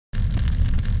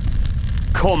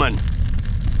Coming.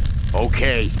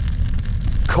 Okay.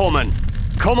 Coming.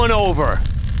 Coming over.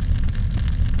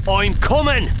 I'm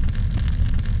coming.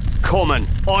 Coming.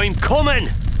 I'm coming.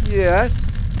 Yes.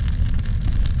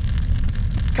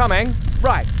 Coming.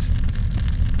 Right.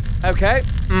 Okay.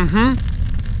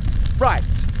 Mm-hmm. Right.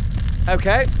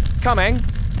 Okay. Coming.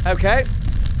 Okay.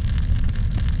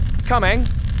 Coming.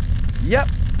 Yep.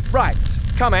 Right.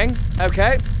 Coming.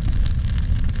 Okay.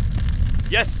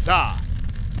 Yes, sir.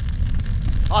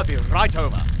 I'll be right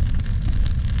over.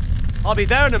 I'll be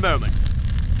there in a moment.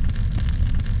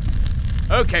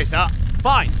 Okay, sir.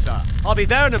 Fine, sir. I'll be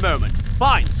there in a moment.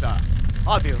 Fine, sir.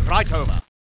 I'll be right over.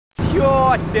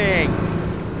 Sure thing.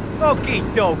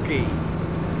 Okie dokie.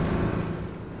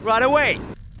 Right away.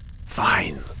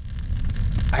 Fine.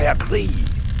 I agree.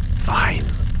 Fine.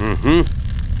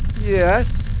 Mm-hmm. Yes.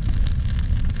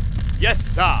 Yes,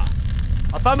 sir.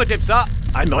 Affirmative, sir.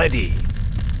 I'm ready.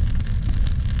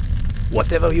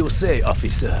 Whatever you say,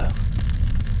 officer.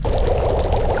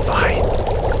 Fine.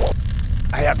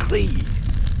 I agree.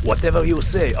 Whatever you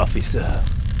say, officer.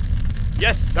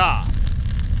 Yes, sir.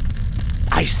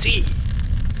 I see.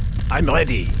 I'm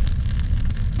ready.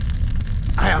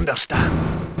 I understand.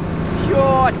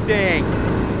 Sure thing.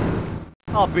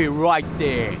 I'll be right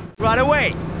there. Right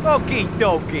away. Okie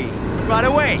dokie. Right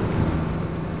away.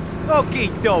 Okie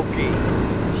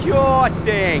dokie. Sure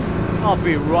thing. I'll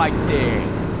be right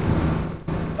there.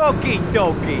 Okie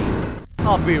dokie.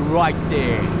 I'll be right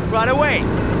there. Right away.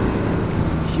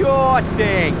 Sure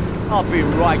thing. I'll be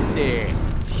right there.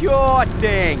 Sure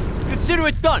thing. Consider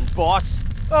it done, boss.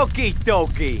 Okie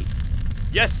dokie.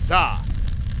 Yes, sir.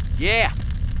 Yeah.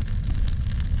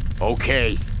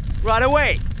 Okay. Right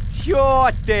away.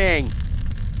 Sure thing.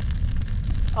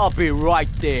 I'll be right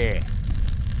there.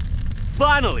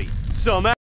 Finally, some